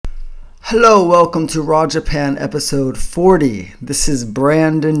Hello, welcome to Raw Japan episode 40. This is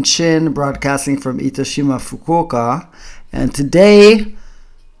Brandon Chin broadcasting from Itoshima, Fukuoka. And today,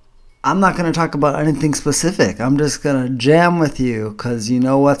 I'm not going to talk about anything specific. I'm just going to jam with you because you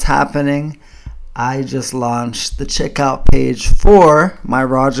know what's happening. I just launched the checkout page for my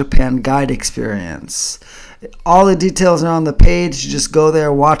Raw Japan guide experience. All the details are on the page. You just go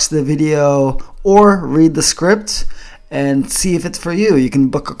there, watch the video, or read the script and see if it's for you. You can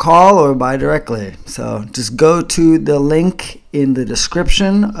book a call or buy directly. So just go to the link in the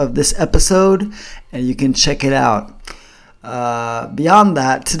description of this episode and you can check it out. Beyond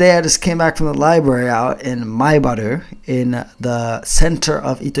that, today I just came back from the library out in Maebaru in the center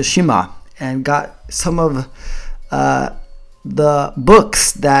of Itoshima and got some of the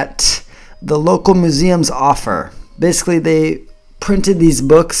books that the local museums offer. Basically, they printed these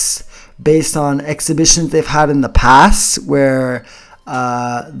books based on exhibitions they've had in the past where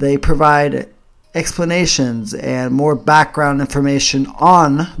they provide explanations and more background information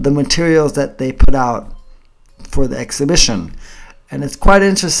on the materials that they put out for the exhibition. And it's quite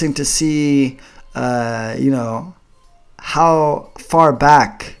interesting to see, how far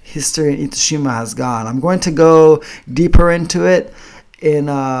back history in Itoshima has gone. I'm going to go deeper into it in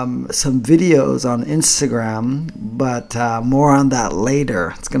some videos on Instagram, but more on that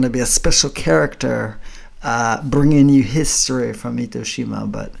later. It's going to be a special character bringing you history from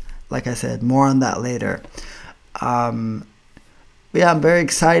Itoshima, but like I said, more on that later. I'm very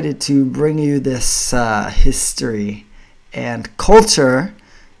excited to bring you this history and culture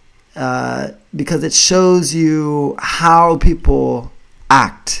because it shows you how people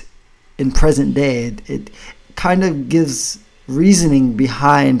act in present day. It kind of gives reasoning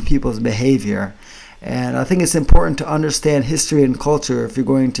behind people's behavior, and I think it's important to understand history and culture if you're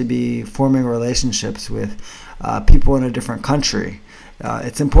going to be forming relationships with people in a different country.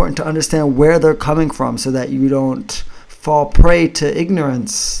 It's important to understand where they're coming from so that you don't fall prey to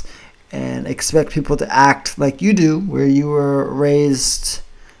ignorance and expect people to act like you do where you were raised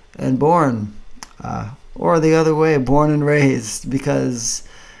and born, or the other way, born and raised, because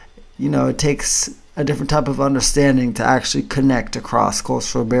it takes a different type of understanding to actually connect across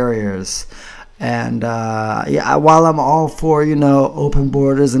cultural barriers. And while I'm all for open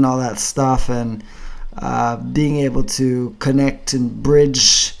borders and all that stuff and being able to connect and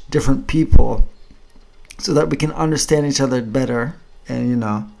bridge different people so that we can understand each other better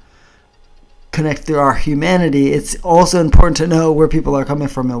and connect through our humanity, it's also important to know where people are coming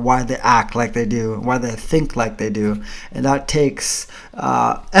from and why they act like they do and why they think like they do. And that takes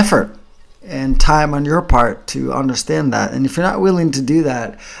effort and time on your part to understand that. And if you're not willing to do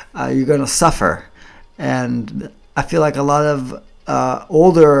that, you're going to suffer. And I feel like a lot of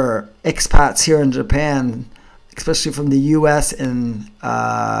older expats here in Japan, especially from the US and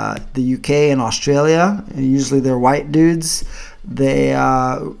the UK and Australia, and usually they're white dudes, they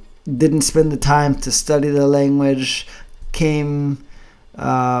didn't spend the time to study the language, came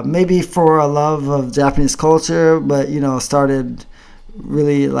maybe for a love of Japanese culture, but started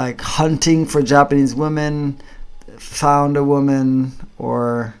really like hunting for Japanese women, found a woman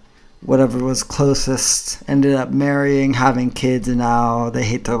or whatever was closest, ended up marrying, having kids, and now they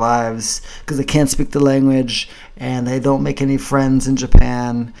hate their lives because they can't speak the language and they don't make any friends in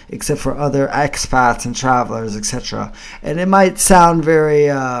Japan except for other expats and travelers, etc. And it might sound very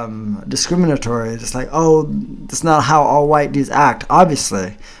discriminatory, just like, oh, that's not how all white dudes act,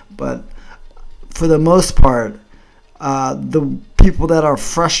 obviously. But for the most part, the people that are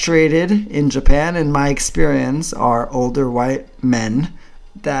frustrated in Japan, in my experience, are older white men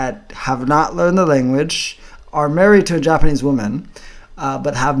that have not learned the language, are married to a Japanese woman,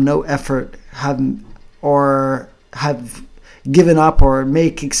 but have no effort, have given up or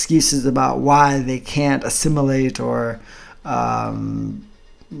make excuses about why they can't assimilate or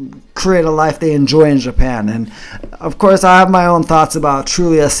create a life they enjoy in Japan. And of course, I have my own thoughts about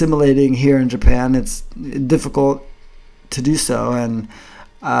truly assimilating here in Japan. It's difficult to do so, and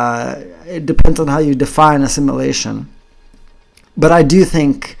it depends on how you define assimilation. But I do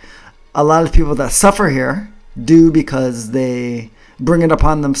think a lot of people that suffer here do because they bring it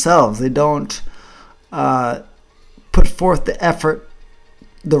upon themselves. They don't put forth the effort,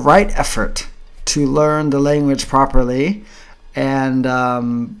 the right effort, to learn the language properly, and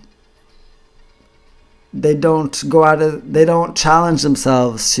they don't challenge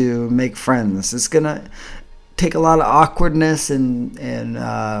themselves to make friends. It's gonna take a lot of awkwardness and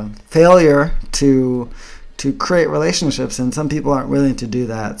failure to create relationships, and some people aren't willing to do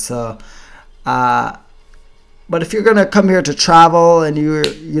that. So But if you're going to come here to travel and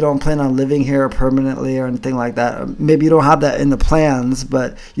you don't plan on living here permanently or anything like that, maybe you don't have that in the plans,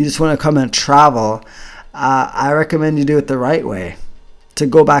 but you just want to come and travel, I recommend you do it the right way. To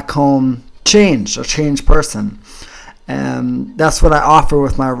go back home changed, a changed person. And that's what I offer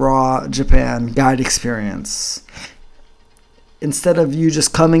with my Raw Japan guide experience. Instead of you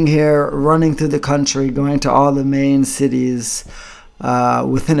just coming here, running through the country, going to all the main cities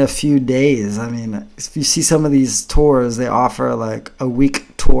within a few days. I mean, if you see some of these tours, they offer like a week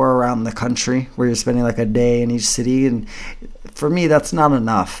tour around the country where you're spending like a day in each city. And for me, that's not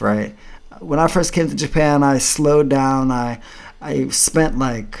enough, right? When I first came to Japan, I slowed down. I spent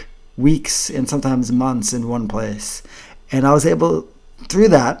like weeks and sometimes months in one place. And I was able, through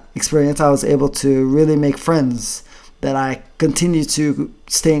that experience, I was able to really make friends that I continue to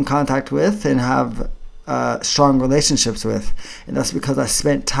stay in contact with and have strong relationships with. And that's because I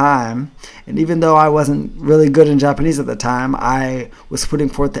spent time. And even though I wasn't really good in Japanese at the time, I was putting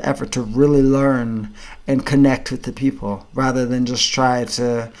forth the effort to really learn and connect with the people rather than just try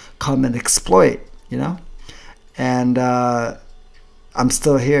to come and exploit, you know? And I'm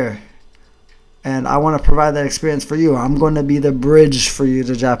still here. And I want to provide that experience for you. I'm going to be the bridge for you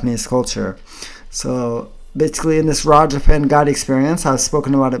to Japanese culture. So basically in this Raw Japan guide experience, I've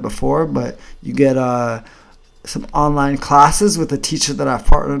spoken about it before, but you get some online classes with a teacher that I've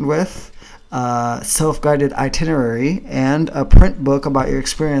partnered with, self-guided itinerary, and a print book about your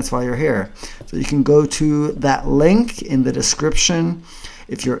experience while you're here. So you can go to that link in the description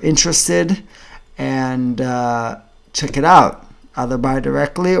if you're interested and check it out. Either buy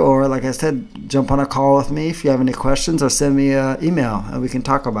directly or, like I said, jump on a call with me if you have any questions, or send me an email and we can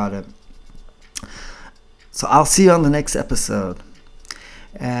talk about it. So I'll see you on the next episode.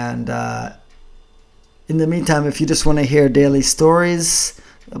 And in the meantime, if you just want to hear daily stories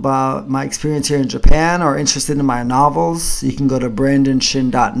about my experience here in Japan or interested in my novels, you can go to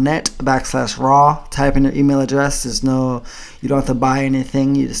brandonshin.net/raw. Type in your email address. You don't have to buy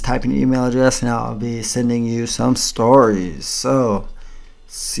anything. You just type in your email address and I'll be sending you some stories. So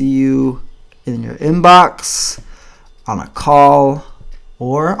see you in your inbox, on a call,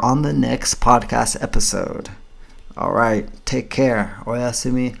 or on the next podcast episode. All right, take care.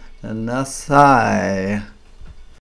 Oyasumi nasai.